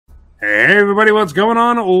Hey everybody, what's going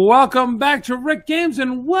on? Welcome back to Rick Games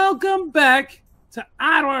and welcome back to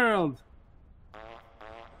Oddworld.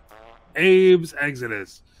 Abe's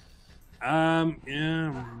Exoddus.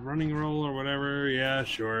 Yeah, running roll or whatever. Yeah,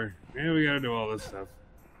 sure. Yeah, we gotta do all this stuff.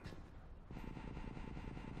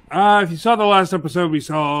 If you saw the last episode, we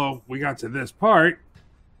got to this part.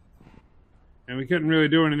 And we couldn't really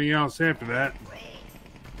do anything else after that.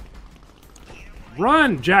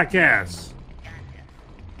 Run, jackass!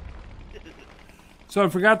 So I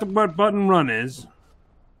forgot what button run is.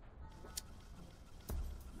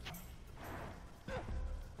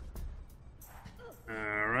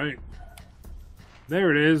 Alright.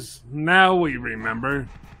 There it is. Now we remember.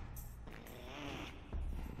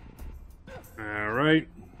 Alright.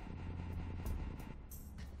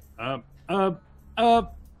 Up, up,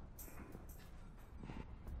 up.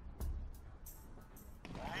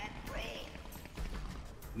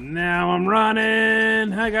 Now I'm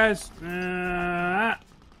running. Hi guys.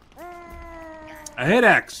 I hit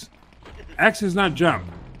X. X is not jump.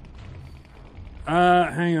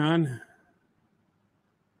 Hang on.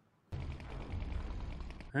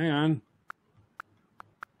 Hang on.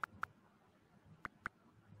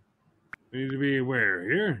 We need to be where?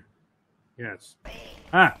 Here? Yes.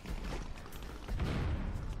 Ah.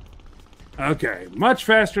 Okay. Much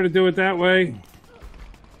faster to do it that way.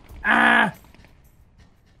 Ah!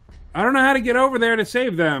 I don't know how to get over there to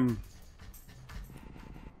save them.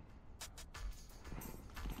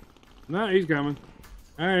 No, he's coming.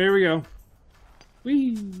 Alright, here we go.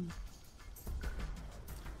 Whee!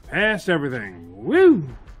 Past everything. Woo!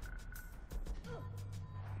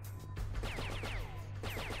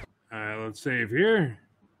 Alright, let's save here.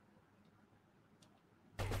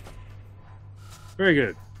 Very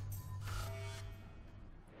good.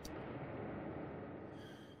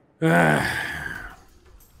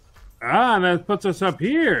 Ah, that puts us up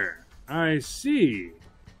here. I see.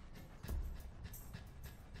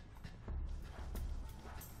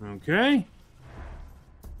 Okay.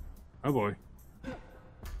 Oh boy.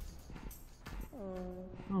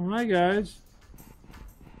 Oh, hi guys.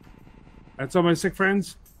 That's all my sick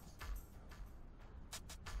friends?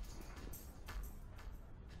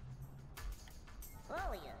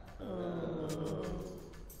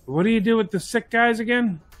 What do you do with the sick guys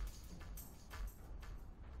again?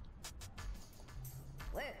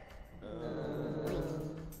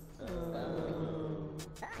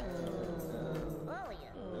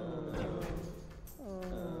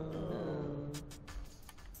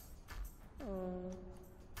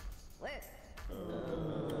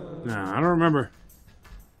 No, I don't remember.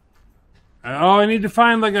 Oh, I need to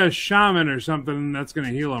find like a shaman or something that's going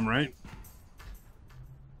to heal him, right?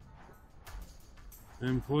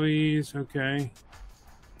 Employees, okay.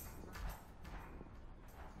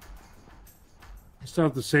 I still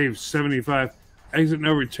have to save 75. Exit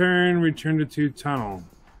no return, return to 2 tunnel.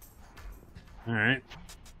 Alright.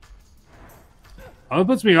 Oh, it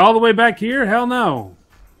puts me all the way back here? Hell no.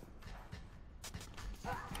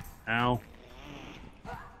 Ow.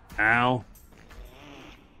 Ow.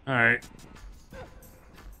 Alright.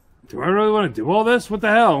 Do I really want to do all this? What the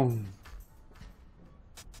hell?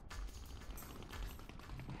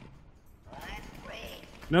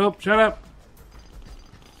 Nope, shut up.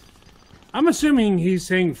 I'm assuming he's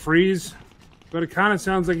saying freeze, but it kind of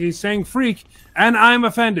sounds like he's saying freak, and I'm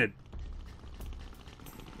offended.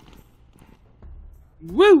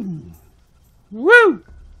 Woo! Woo!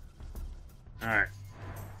 Alright.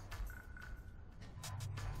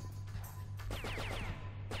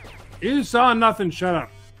 You saw nothing, shut up.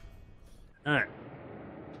 Alright.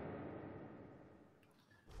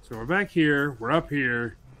 So we're back here, we're up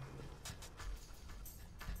here.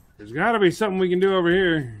 There's gotta be something we can do over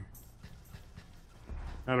here.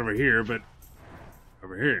 Not over here, but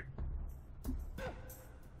over here.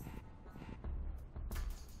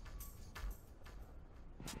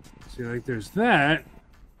 See, like there's that.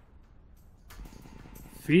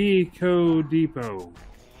 Fico Depot.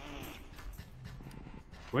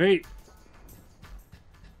 Wait.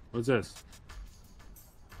 What's this?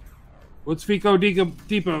 What's Fico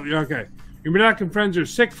Depot? Okay. Your Medocan friends are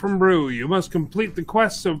sick from brew. You must complete the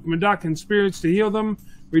quests of Medocan spirits to heal them.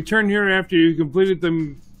 Return here after you completed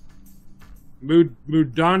the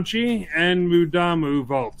Mudanchi and Mudamu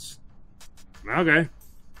vaults. Okay.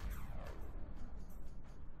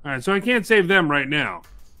 Alright, so I can't save them right now.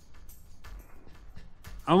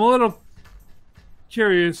 I'm a little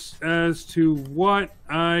curious as to what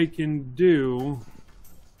I can do.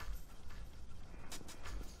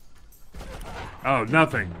 Oh,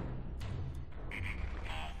 nothing.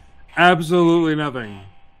 Absolutely nothing.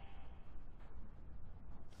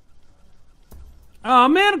 Oh,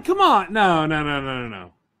 man, come on. No, no, no, no, no,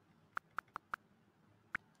 no.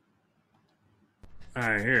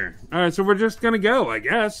 Alright, here. Alright, so we're just gonna go, I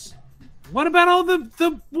guess. What about all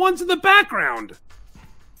the ones in the background?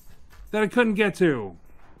 That I couldn't get to?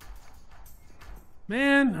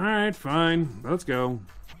 Man, alright, fine. Let's go.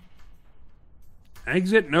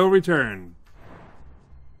 Exit, no return.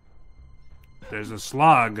 There's a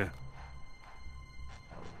slog.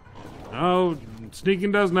 Oh,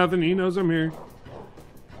 sneaking does nothing. He knows I'm here.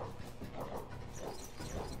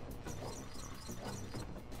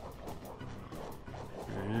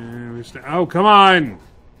 Oh, come on!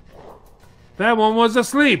 That one was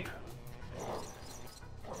asleep!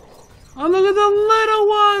 Oh, look at the little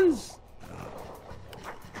ones!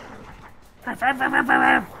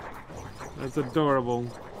 That's adorable.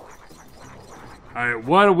 Alright,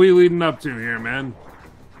 what are we leading up to here, man?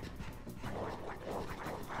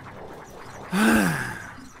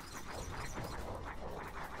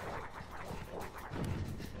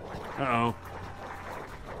 Uh-oh.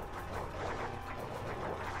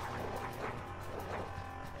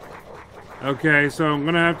 Okay, so I'm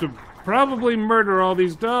gonna have to probably murder all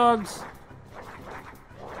these dogs.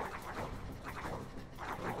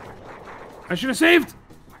 I should have saved!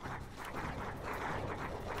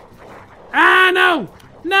 Ah, no!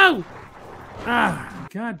 No! Ah,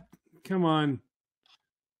 God, come on.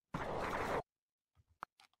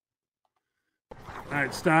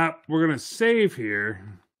 Alright, stop. We're gonna save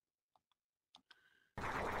here.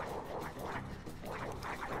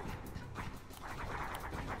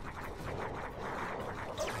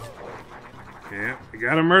 Yeah, we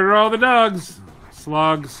gotta murder all the dogs.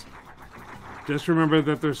 Slugs. Just remember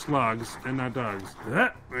that they're slugs and not dogs.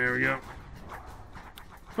 Ah, there we go.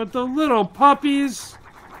 But the little puppies.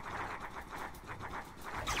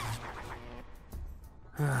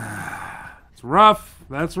 It's rough.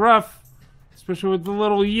 That's rough. Especially with the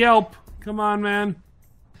little yelp. Come on, man.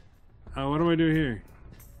 Oh, what do I do here?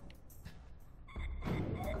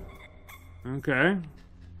 Okay.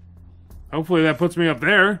 Hopefully that puts me up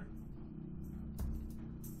there.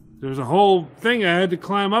 There's a whole thing I had to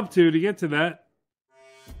climb up to get to that.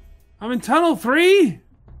 I'm in tunnel 3?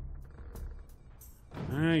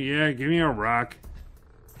 Yeah, give me a rock.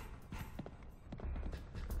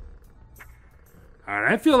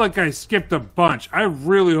 Alright, I feel like I skipped a bunch. I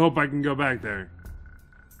really hope I can go back there.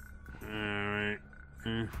 Alright.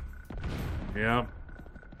 Yep.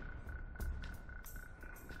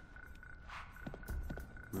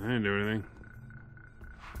 I didn't do anything.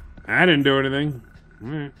 I didn't do anything.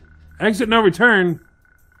 Alright. Exit, no return.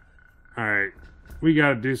 Alright. We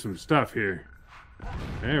gotta do some stuff here.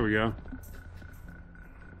 There we go.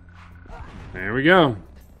 There we go.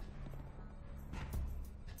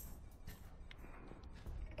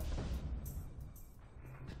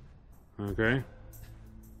 Okay.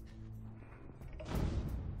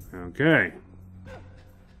 Okay.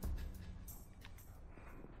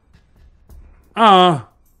 Alright,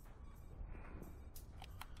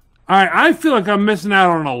 I feel like I'm missing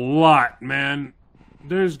out on a lot, man.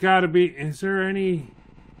 There's gotta be... Is there any...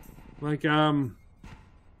 Like, No,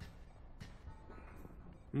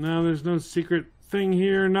 there's no secret thing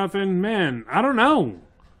here, nothing. Man, I don't know.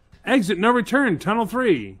 Exit, no return, tunnel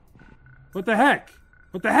 3. What the heck?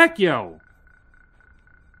 What the heck, yo?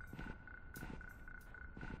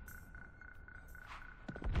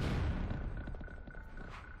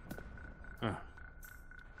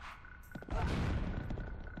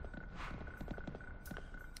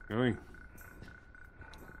 Going.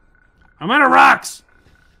 I'm out of rocks!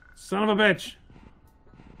 Son of a bitch.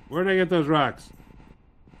 Where did I get those rocks?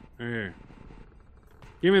 Right here.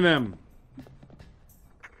 Give me them.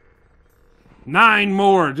 9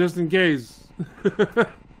 more, just in case.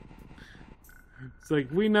 It's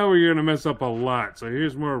like, we know you're gonna mess up a lot, so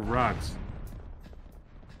here's more rocks.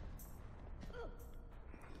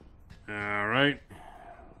 Alright.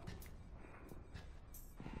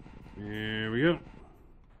 Here we go.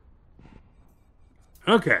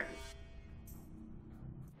 Okay.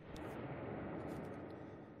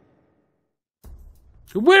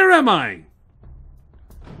 Where am I?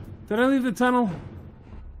 Did I leave the tunnel?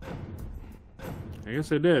 I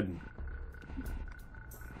guess I did.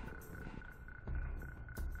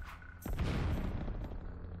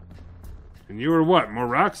 And you were what? More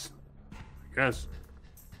rocks? I guess.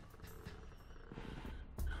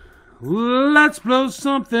 Let's blow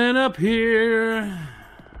something up here.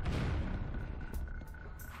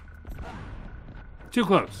 Too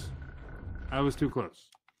close. I was too close.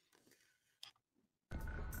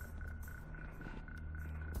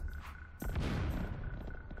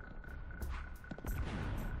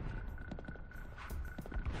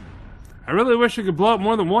 I really wish I could blow up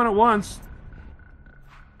more than one at once.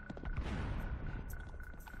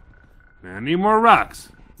 I need more rocks.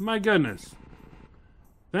 My goodness.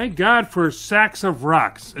 Thank God for sacks of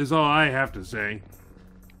rocks, is all I have to say.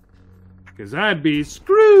 Because I'd be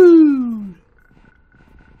screwed.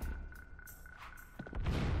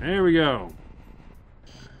 There we go.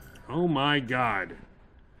 Oh my God.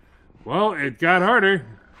 Well, it got harder.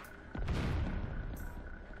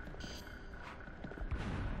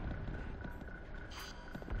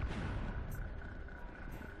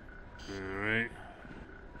 Alright.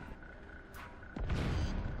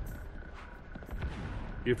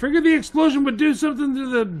 You figured the explosion would do something to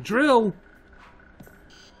the drill.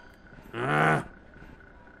 Ah.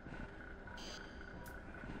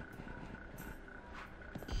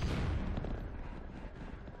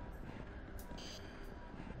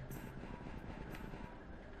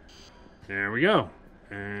 There we go.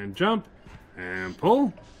 And jump. And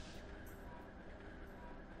pull.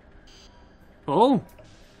 Pull.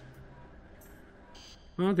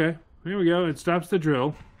 Okay. Here we go. It stops the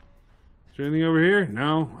drill. Is there anything over here?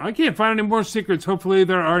 No. I can't find any more secrets. Hopefully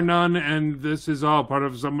there are none, and this is all part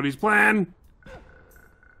of somebody's plan.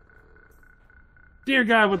 Dear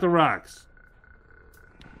guy with the rocks.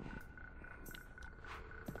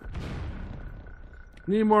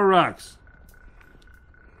 Need more rocks.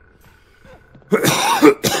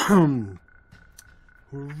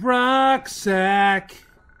 Rucksack.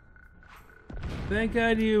 Thank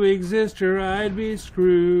God you exist or I'd be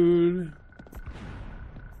screwed.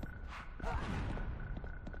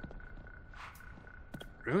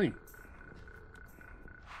 Really?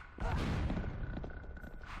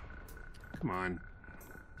 Come on.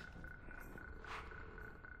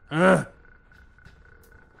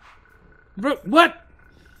 What?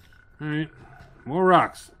 Alright. More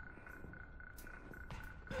rocks.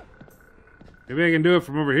 Maybe I can do it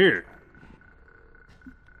from over here.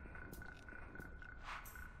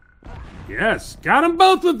 Yes, got them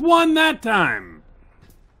both with one that time.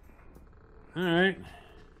 Alright.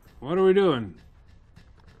 What are we doing?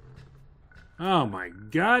 Oh my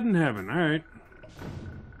God in heaven. Alright.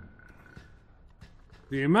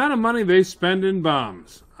 The amount of money they spend in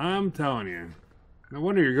bombs. I'm telling you. No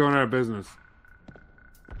wonder you're going out of business.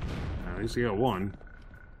 At least you got one.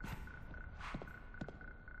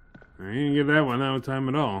 I didn't get that one that time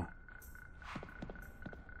at all.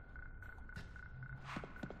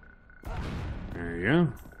 There you go.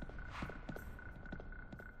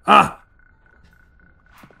 Ah!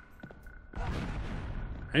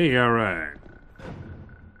 Hey, alright.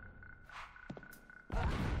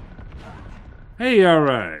 Hey,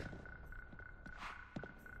 alright.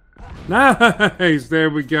 Nice! There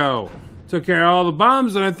we go. Took care of all the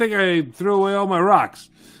bombs, and I think I threw away all my rocks.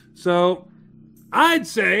 So, I'd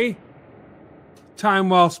say, time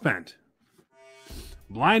well spent.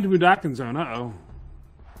 Blind Budokan Zone, uh-oh.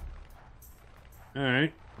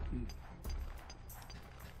 Alright.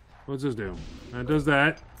 What's this do? That does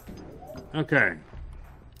that. Okay.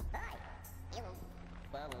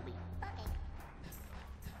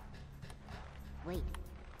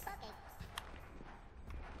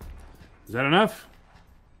 Is that enough?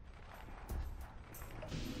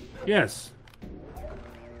 Yes.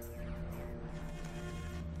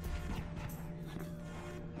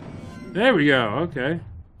 There we go, okay.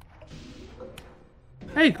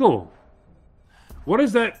 Hey, cool. What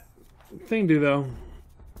does that thing do, though?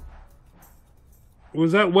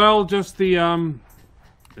 Was that well just the,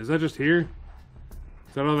 is that just here?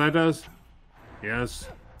 Is that all that does? Yes.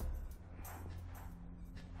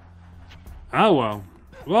 Oh, well.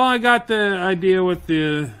 Well, I got the idea with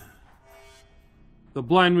the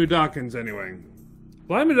Blind Mudokons, anyway.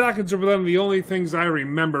 Blind Mudokons are one of the only things I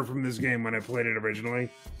remember from this game when I played it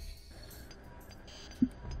originally.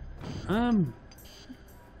 This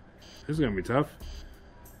is gonna be tough.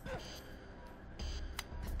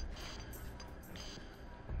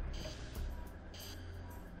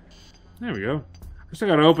 There we go. I still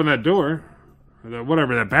gotta open that door. Or that,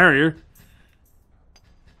 whatever, that barrier.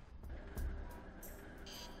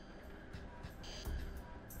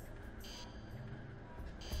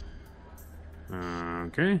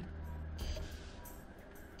 Okay.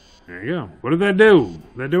 There you go. What did that do?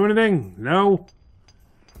 Did that do anything? No.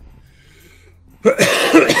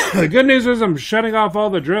 The good news is I'm shutting off all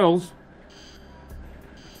the drills.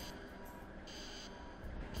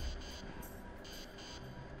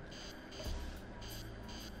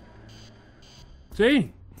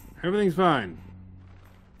 See? Everything's fine.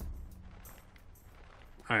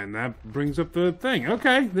 And that brings up the thing.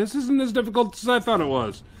 Okay, this isn't as difficult as I thought it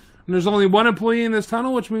was. And there's only one employee in this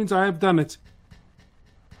tunnel, which means I have done it.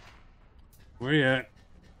 Where you at?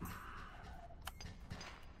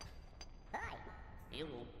 You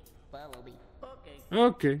will follow me. Okay.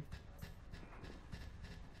 Okay.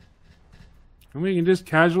 And we can just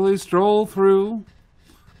casually stroll through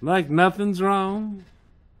like nothing's wrong.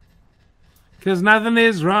 'Cause nothing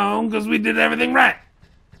is wrong, 'cause we did everything right.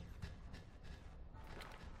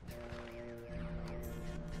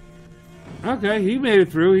 Okay, he made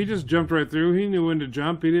it through. He just jumped right through. He knew when to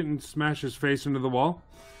jump. He didn't smash his face into the wall.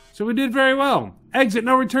 So we did very well. Exit,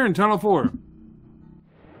 no return, tunnel 4.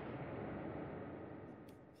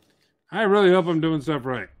 I really hope I'm doing stuff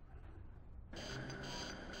right.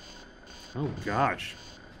 Oh, gosh.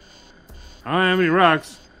 I don't have any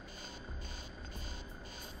rocks.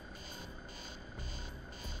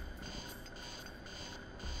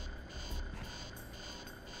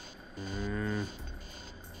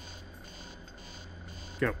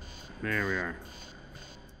 Go. There we are.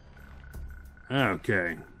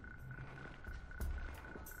 Okay.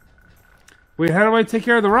 Wait, how do I take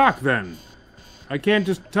care of the rock, then? I can't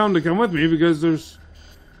just tell him to come with me because there's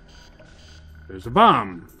a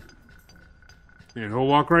bomb. And he'll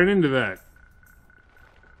walk right into that.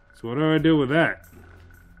 So what do I do with that?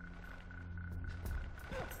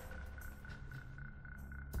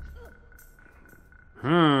 Huh,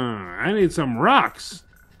 I need some rocks.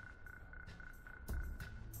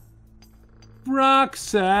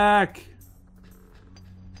 Rucksack.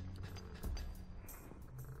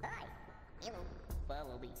 Hi. You will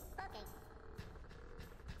follow me. Okay.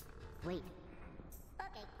 Wait.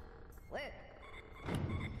 Okay. Where?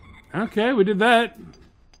 Okay, we did that.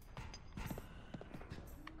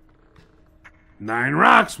 9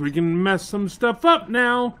 rocks. We can mess some stuff up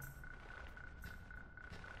now.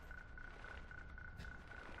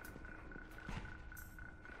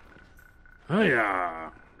 Oh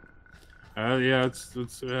yeah. Yeah,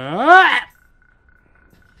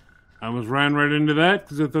 I almost ran right into that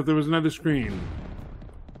because I thought there was another screen.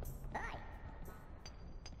 Hi.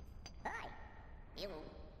 Hi. You will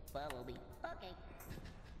follow me. Okay.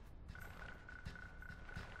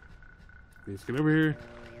 Let's get over here.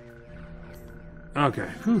 Okay.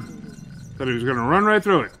 Whew. Thought he was going to run right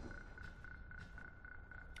through it.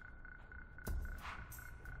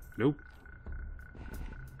 Nope.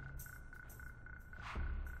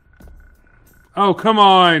 Oh, come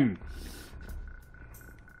on!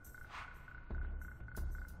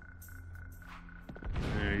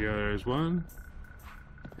 There you go, there's one.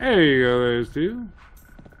 There you go, there's 2.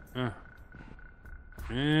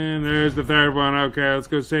 And there's the 3rd one. Okay, let's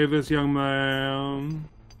go save this young man.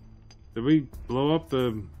 Did we blow up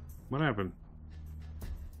the... What happened?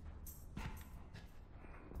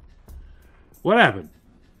 What happened?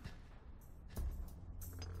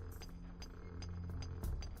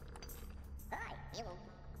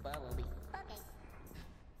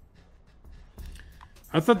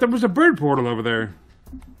 I thought there was a bird portal over there.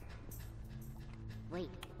 Wait.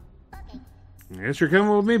 Okay. Yes, you're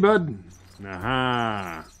coming with me, bud.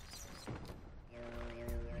 Aha.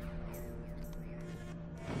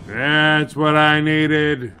 That's what I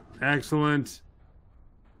needed. Excellent.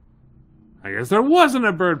 I guess there wasn't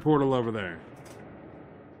a bird portal over there.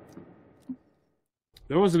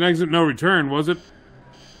 There was an exit no return, was it?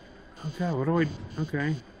 Okay, what do I...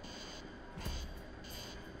 Okay.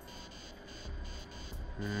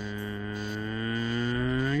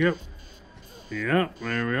 Yep. Yep,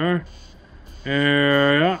 there we are.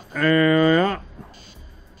 There we are.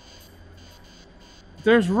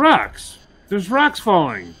 There's rocks. There's rocks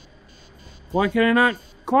falling. Why can I not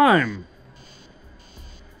climb?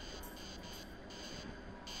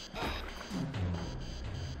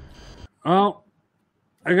 Well,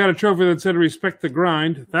 I got a trophy that said respect the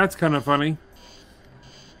grind. That's kind of funny.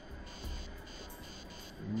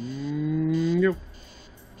 Yep.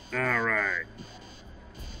 Alright.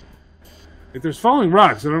 If there's falling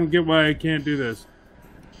rocks, I don't get why I can't do this.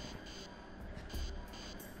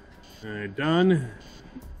 Alright, done.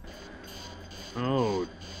 Oh,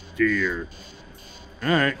 dear.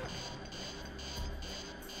 Alright.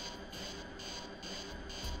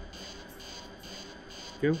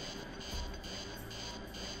 Go.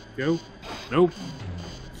 Go. Nope.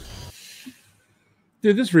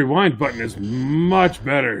 Dude, this rewind button is much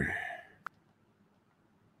better.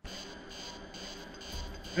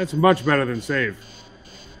 That's much better than save.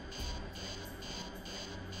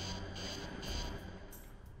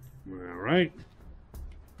 Alright.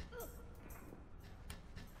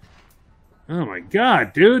 Oh my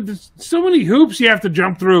god, dude. There's so many hoops you have to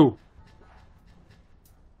jump through.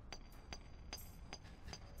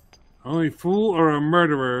 Only a fool or a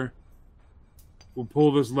murderer will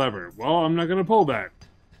pull this lever. Well, I'm not going to pull that.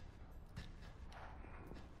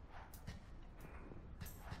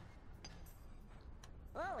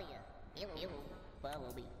 Oh, yeah. You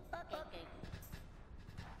follow me. Okay.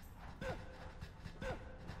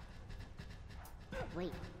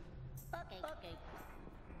 Wait. Okay.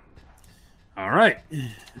 All right.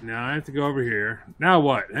 Now I have to go over here. Now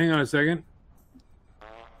what? Hang on a second.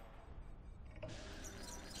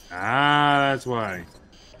 Ah, that's why.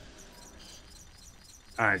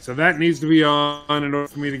 All right, so that needs to be on in order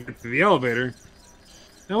for me to get to the elevator.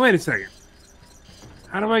 Now, wait a second.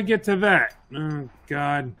 How do I get to that? Oh,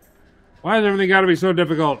 God. Why has everything got to be so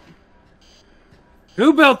difficult?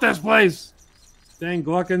 Who built this place? Dang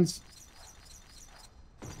gluckins.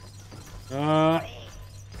 Ah!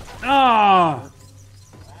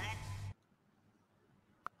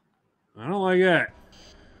 I don't like that.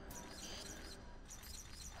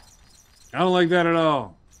 I don't like that at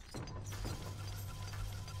all.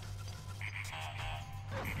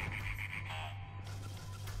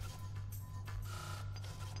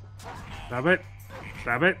 Stop it.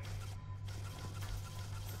 Stop it.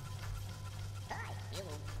 Hi, you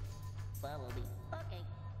follow me. Okay.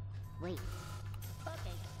 Wait.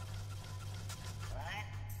 Okay.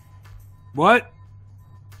 What?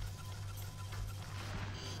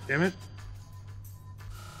 Damn it.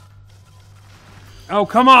 Oh,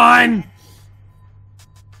 come on!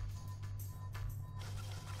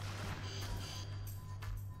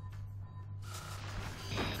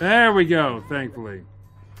 There we go, thankfully.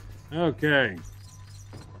 Okay.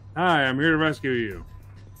 Hi, I'm here to rescue you.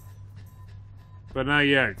 But not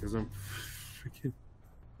yet, because I'm freaking...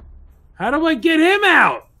 How do I get him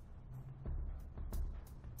out?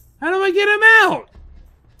 How do I get him out?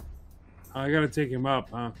 Oh, I gotta take him up,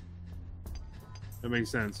 huh? That makes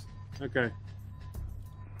sense. Okay.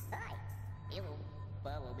 Hi, you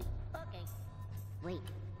follow me. Okay. Wait.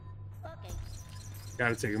 Okay.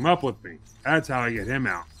 Gotta take him up with me. That's how I get him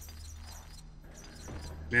out.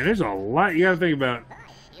 Man, there's a lot you gotta think about. Hi,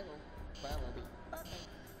 you follow me. Okay.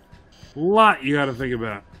 Lot you gotta think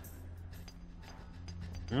about.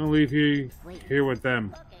 I'll leave you here with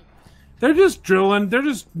them. Okay. They're just drilling. They're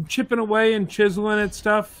just chipping away and chiseling at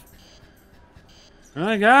stuff. I'm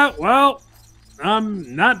like, ah, well,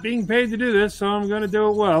 I'm not being paid to do this, so I'm gonna do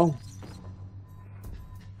it well.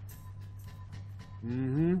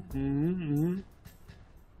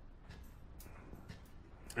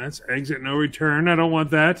 That's exit no return. I don't want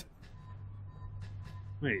that.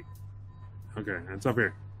 Wait. Okay, that's up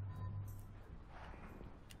here.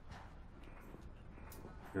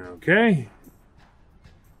 Okay.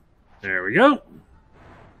 There we go.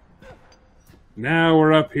 Now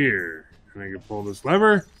we're up here. And I can pull this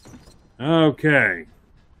lever. Okay.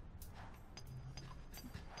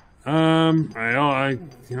 I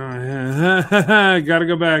gotta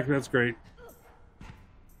go back. That's great.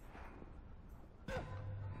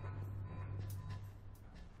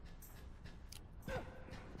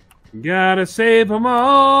 Gotta save them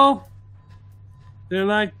all. They're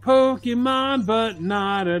like Pokemon, but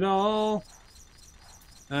not at all.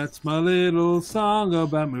 That's my little song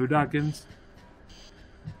about Moodakins.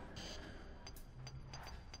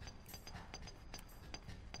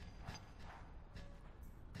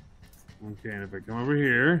 Okay, and if I come over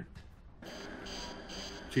here...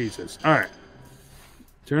 Jesus. Alright.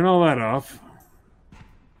 Turn all that off.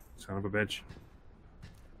 Son of a bitch.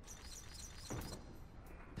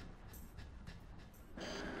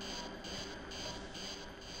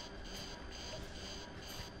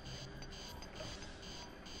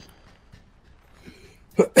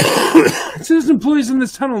 It says employees in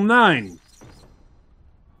this tunnel 9.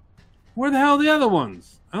 Where the hell are the other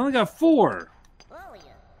ones? I only got 4. Oh, yeah.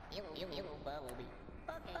 You follow me.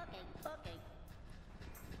 Okay.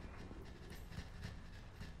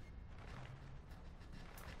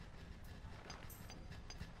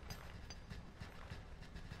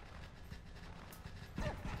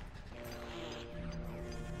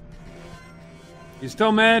 You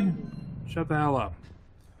still mad? Shut the hell up.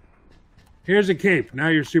 Here's a cape. Now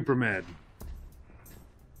you're super mad.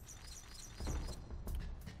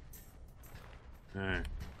 Alright.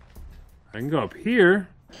 I can go up here.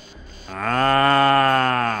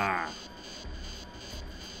 Ah.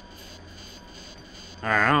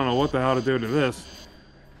 Alright, I don't know what the hell to do to this.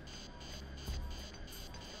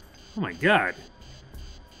 Oh my god.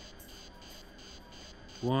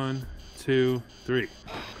 1, 2, 3.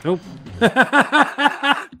 Nope.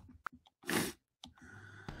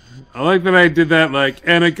 I like that I did that, like,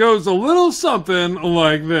 and it goes a little something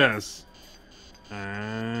like this.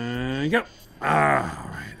 And go. Ah, all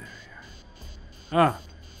right, there we go. Ah,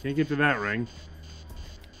 can't get to that ring.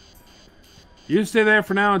 You stay there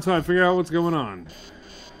for now until I figure out what's going on.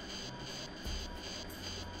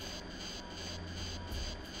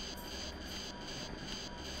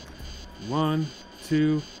 One,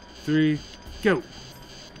 2, 3, go.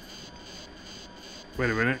 Wait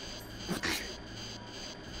a minute.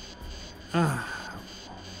 Ah.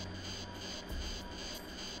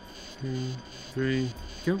 2, 3,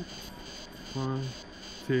 go. 1,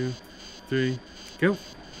 2, 3, go.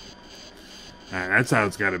 Alright, that's how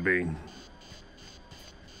it's gotta be.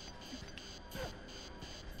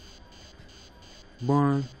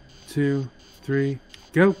 One, 2, 3,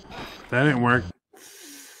 go. That didn't work.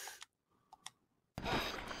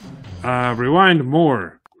 Rewind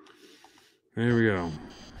more. There we go.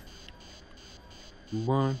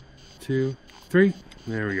 1, 2, 3.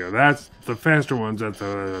 There we go. That's the faster ones. That's how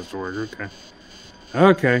that has to work. Okay.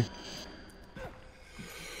 Okay.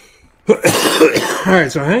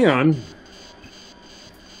 Alright, so hang on.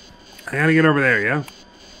 I gotta get over there, yeah?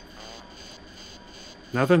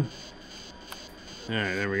 Nothing?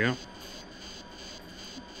 Alright, there we go.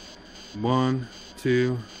 1,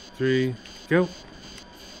 2, 3, go.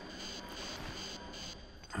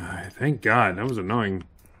 Alright, thank God. That was annoying.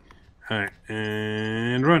 Alright,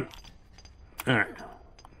 and run. Alright.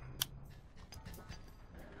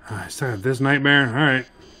 I still have this nightmare. Alright.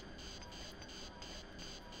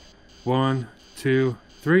 1, 2,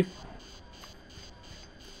 3.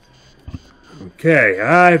 Okay,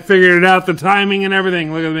 I figured out the timing and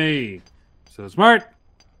everything. Look at me. So smart.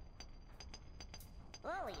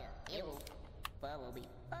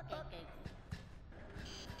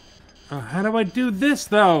 How do I do this,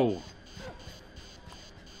 though?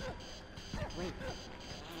 Wait.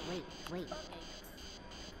 Wait.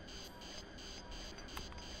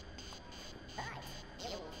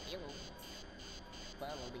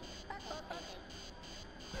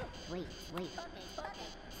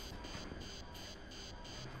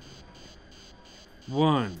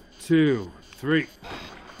 1, 2, 3.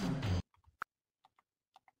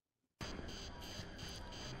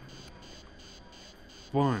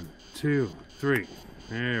 One, 2, 3.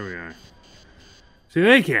 There we are. See,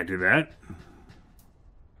 they can't do that.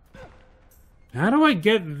 How do I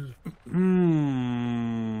get... And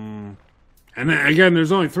then, again,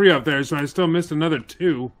 there's only 3 up there, so I still missed another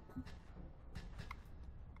 2.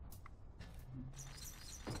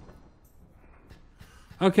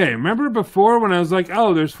 Okay, remember before when I was like,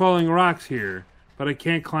 oh, there's falling rocks here, but I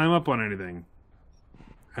can't climb up on anything?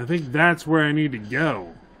 I think that's where I need to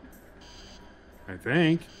go. I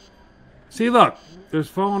think. See, look. There's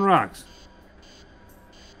fallen rocks.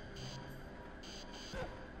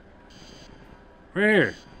 Right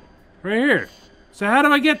here. Right here. So how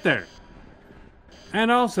do I get there?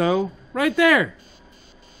 And also, right there.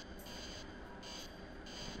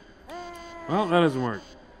 Well, that doesn't work.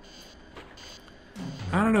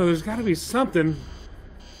 I don't know. There's got to be something.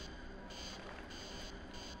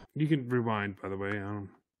 You can rewind, by the way. A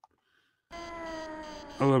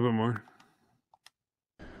little bit more.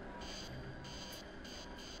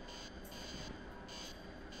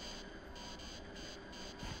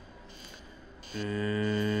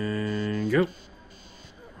 And go.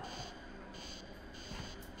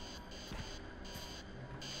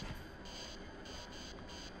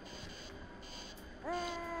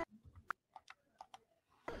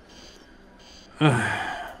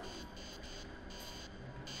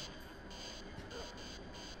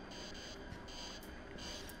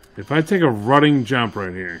 If I take a running jump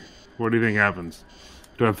right here, what do you think happens?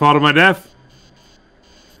 Do I fall to my death?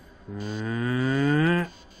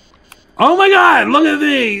 Oh my God! Look at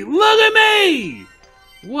me! Look at me!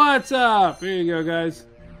 What's up? Here you go, guys.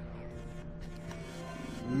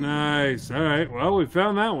 Nice. All right. Well, we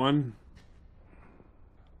found that one.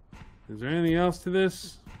 Is there anything else to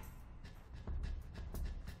this?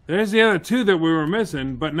 There's the other 2 that we were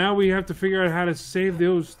missing, but now we have to figure out how to save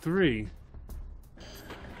those 3.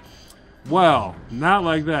 Well, not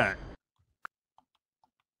like that.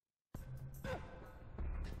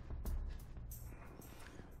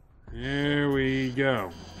 There we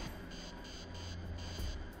go.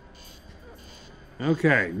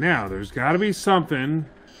 Okay, now there's got to be something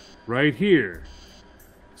right here.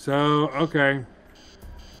 So, okay.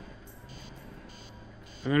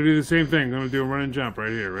 I'm going to do the same thing. I'm going to do a run and jump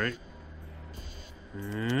right here, right?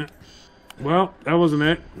 Well, that wasn't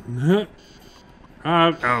it.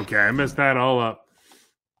 Okay, I messed that all up.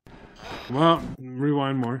 Well,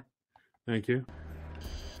 rewind more. Thank you.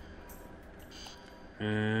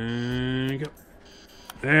 And go.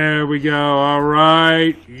 There we go. All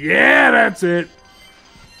right. Yeah, that's it.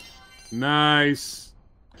 Nice.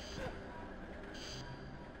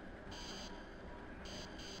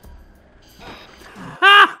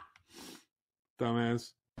 Ha!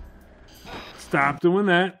 Dumbass. Stop doing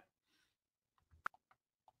that.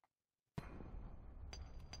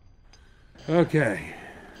 Okay.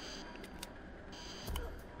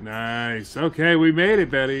 Nice. Okay, we made it,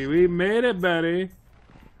 Betty. We made it, Betty.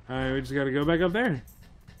 Alright, we just gotta go back up there.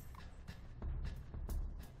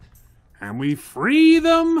 And we free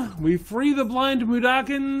them. We free the blind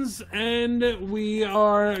Mudokons, and we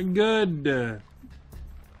are good.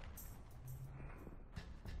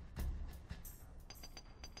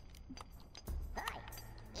 Hi.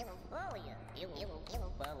 You will follow you. You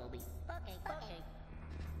will follow me. Okay, okay.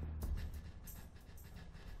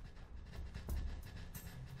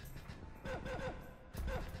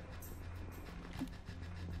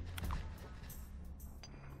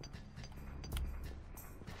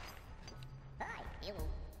 Hi. You will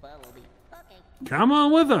follow me. Okay. Come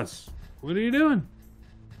on with us. What are you doing?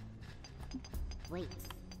 Wait.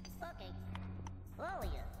 Okay. Follow you.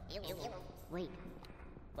 You will wait.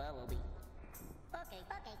 Follow me. Okay.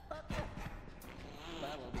 Okay. Okay.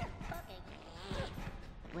 Follow me. Okay.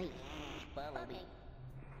 Wait. Follow me.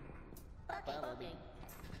 Okay. Follow me.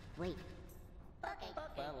 Wait. Okay.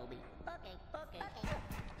 Follow me. Okay. Okay.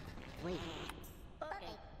 Wait.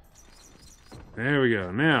 Okay. There we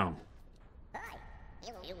go. Now. Hi.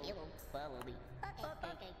 You will follow me. Okay.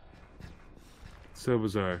 Okay. So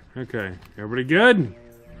bizarre. Okay. Everybody good?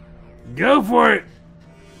 Go for it!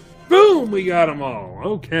 Boom! We got them all.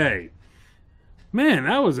 Okay. Man,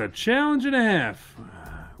 that was a challenge and a half.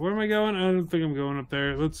 Where am I going? I don't think I'm going up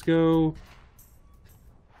there. Let's go.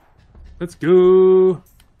 Let's go.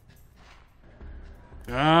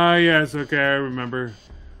 Ah, yes. Okay, I remember.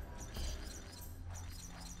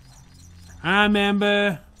 I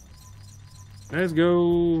remember. Let's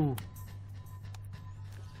go.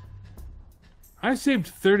 I saved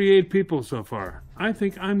 38 people so far. I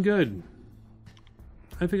think I'm good.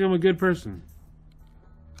 I think I'm a good person.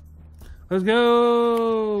 Let's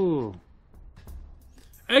go!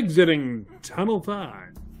 Exiting Tunnel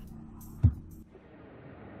 5.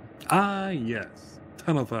 Ah, yes.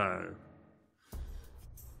 Tunnel 5.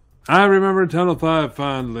 I remember Tunnel 5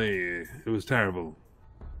 fondly. It was terrible.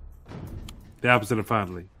 The opposite of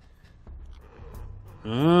fondly.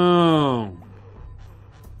 Oh.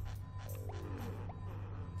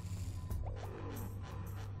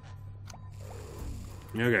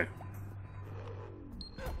 Okay.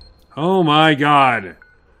 Oh my god.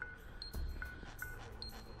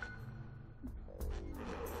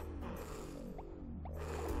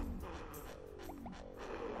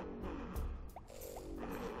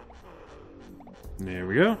 There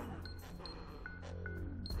we go.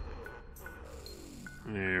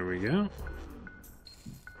 There we go.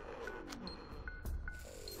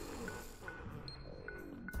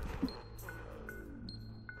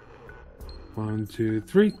 One, two,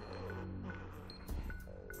 three.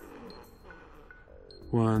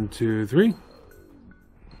 1, 2, 3.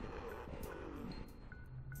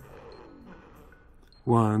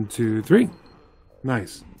 1, 2, 3.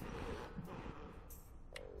 Nice.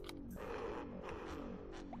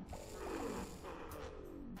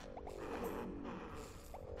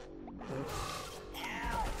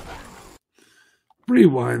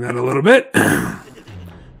 Rewind that a little bit.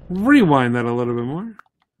 Rewind that a little bit more.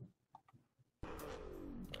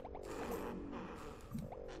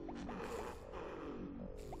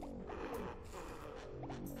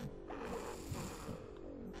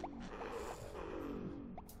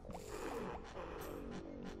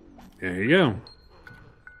 There you go.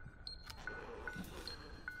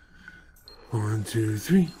 1, 2,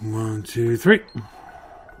 3. 1, 2, 3.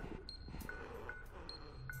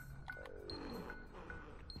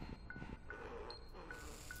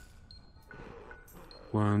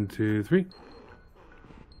 One, two, three.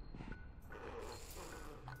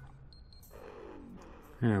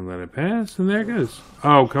 And let it pass, and there it goes.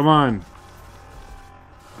 Oh, come on.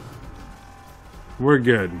 We're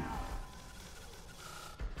good.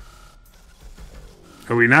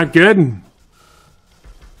 Are we not good?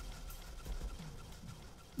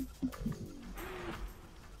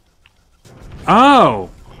 Oh!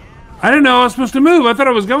 I didn't know I was supposed to move. I thought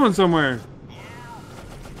I was going somewhere.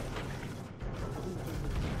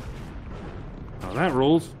 Oh, that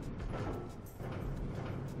rules.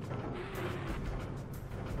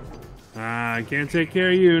 I can't take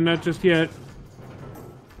care of you, not just yet.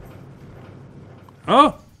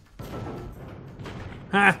 Oh!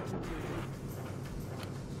 Ha!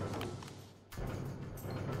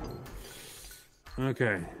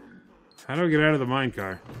 Okay. How do I get out of the mine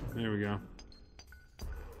car? There we go.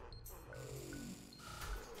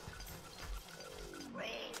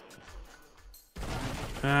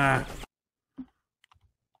 Ah.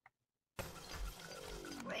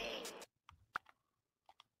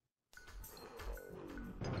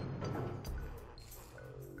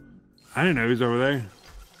 I didn't know he was over there.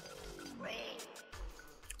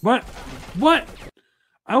 What? What?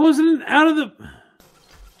 I wasn't out of the...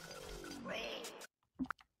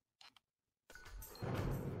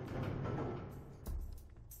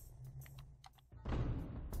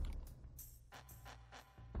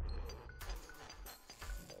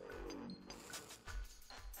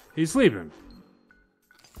 He's sleeping.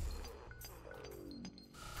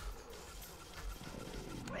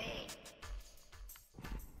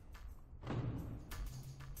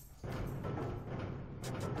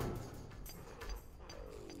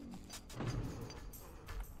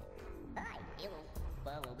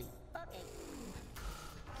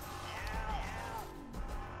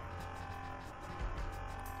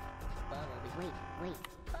 Wait.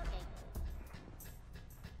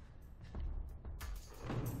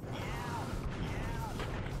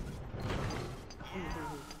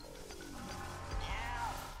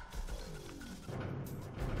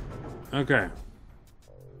 Okay.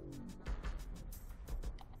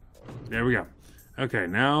 There we go. Okay,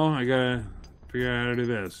 now I gotta figure out how to do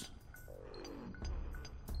this.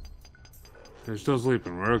 They're still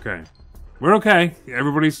sleeping. We're okay. We're okay.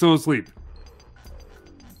 Everybody's still asleep.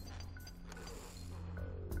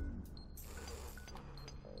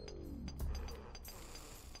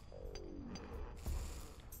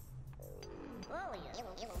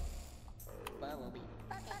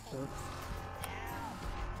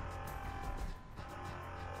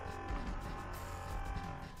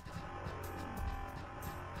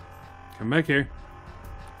 Come back here.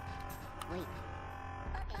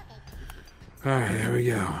 Alright, there we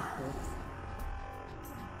go.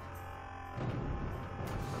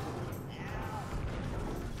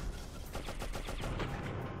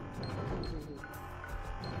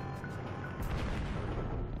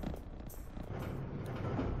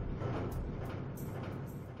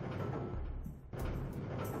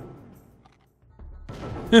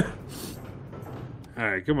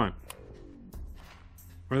 Alright, come on.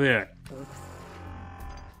 Where are they at?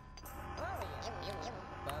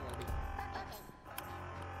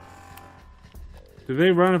 Do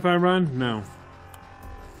they run if I run? No.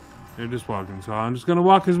 They're just walking, so I'm just gonna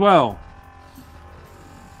walk as well.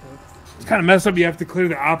 It's kind of messed up. You have to clear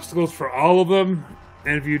the obstacles for all of them,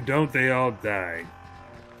 and if you don't, they all die.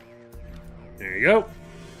 There you go.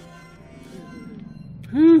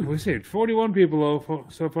 Whew, we saved 41 people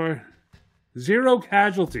so far. 0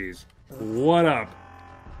 casualties. What up?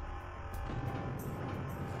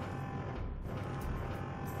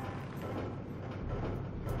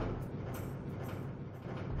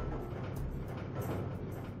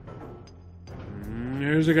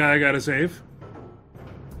 Here's a guy I gotta save.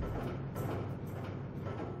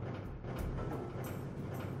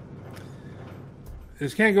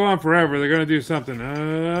 This can't go on forever. They're gonna do something.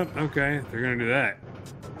 Okay, they're gonna do that.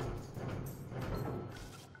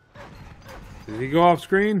 Did he go off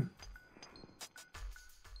screen?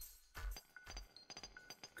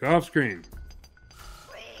 Go off screen.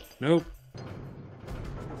 Nope.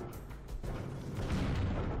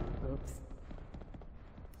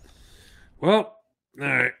 Well,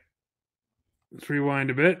 alright. Let's rewind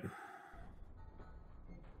a bit.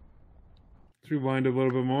 Let's rewind a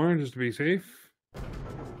little bit more just to be safe.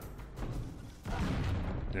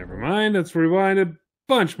 Never mind, let's rewind a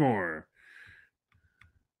bunch more.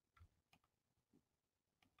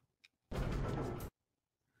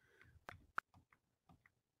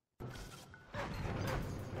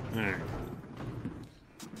 Alright.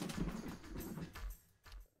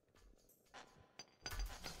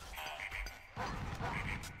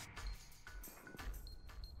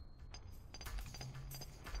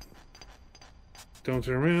 Don't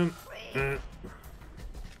turn around.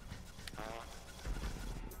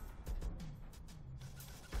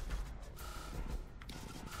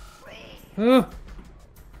 Oh.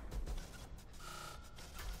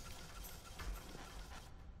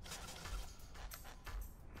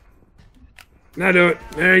 Now do it.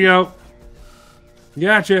 There you go.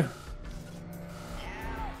 Gotcha.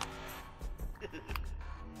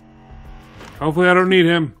 Hopefully I don't need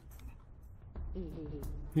him.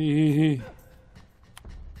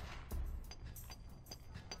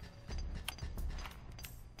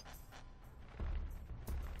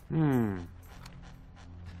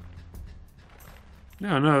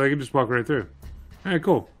 No, they can just walk right through. Alright,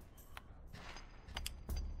 cool.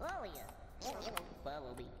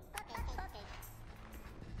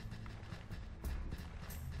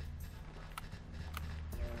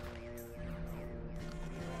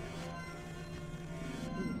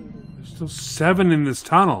 There's still 7 in this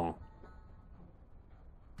tunnel.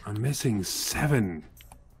 I'm missing 7.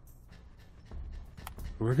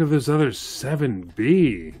 Where could this other 7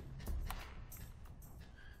 be?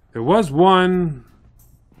 There was one.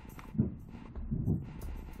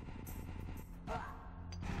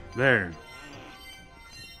 There.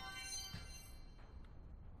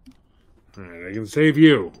 Alright, I can save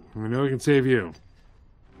you. I know I can save you.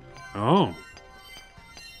 Oh.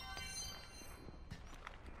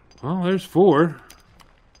 Well, there's 4.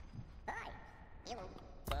 Hi. You will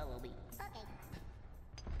follow me. Okay.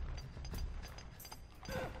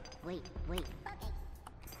 Wait. Okay.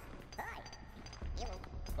 Hi. You will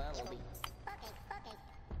follow me. Okay.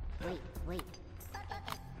 Wait. Okay.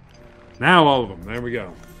 Now all of them. There we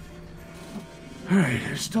go. Alright,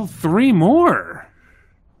 there's still 3 more.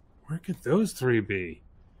 Where could those 3 be?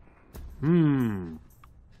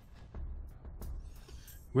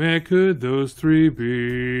 Where could those 3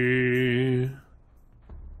 be?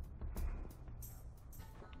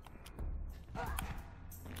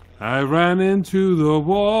 I ran into the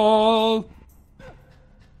wall.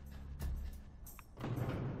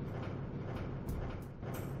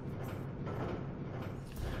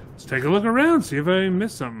 Let's take a look around, see if I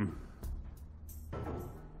missed something.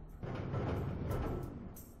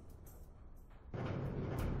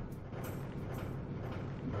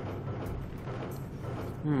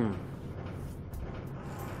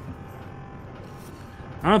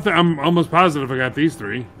 I don't think I'm almost positive I got these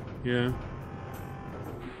 3. Yeah.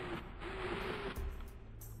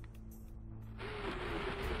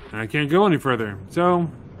 And I can't go any further. So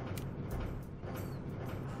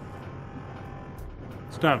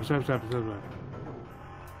stop. Do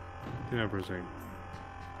that for a second.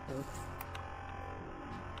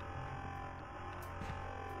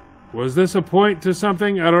 Was this a point to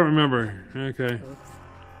something? I don't remember. Okay.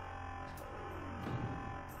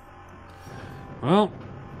 Well,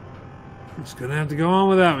 it's gonna have to go on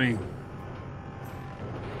without me.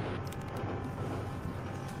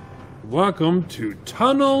 Welcome to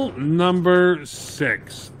tunnel number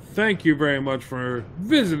 6. Thank you very much for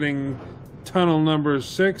visiting tunnel number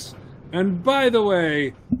 6. And by the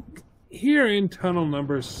way, here in tunnel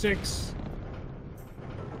number 6,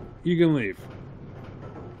 you can leave.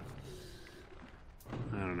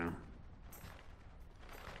 I don't know.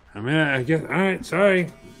 I mean, I guess. Alright,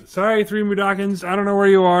 sorry. Sorry, 3 Mudokons. I don't know where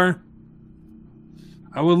you are.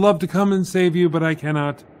 I would love to come and save you, but I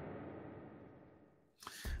cannot.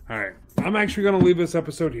 Alright. I'm actually going to leave this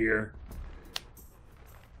episode here.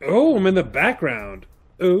 Oh, I'm in the background.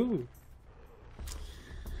 Oh.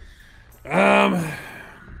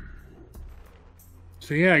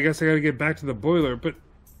 So yeah, I guess I got to get back to the boiler, but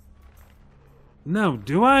no,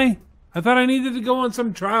 do I? I thought I needed to go on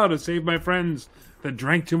some trial to save my friends that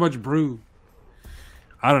drank too much brew.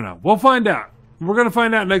 I don't know. We'll find out. We're going to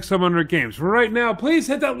find out next time on Rick Games. For right now, please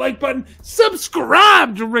hit that like button.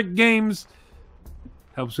 Subscribe to Rick Games.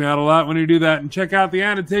 Helps me out a lot when you do that. And check out the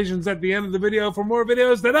annotations at the end of the video for more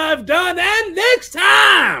videos that I've done. And next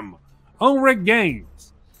time on Rick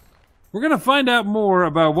Games, we're going to find out more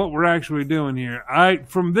about what we're actually doing here.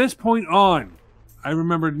 From this point on, I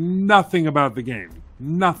remembered nothing about the game.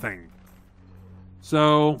 Nothing.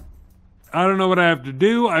 So I don't know what I have to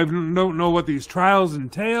do. I don't know what these trials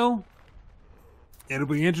entail. It'll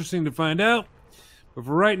be interesting to find out. But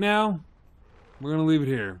for right now, we're going to leave it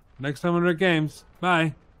here. Next time on Rick Games.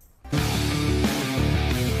 Bye.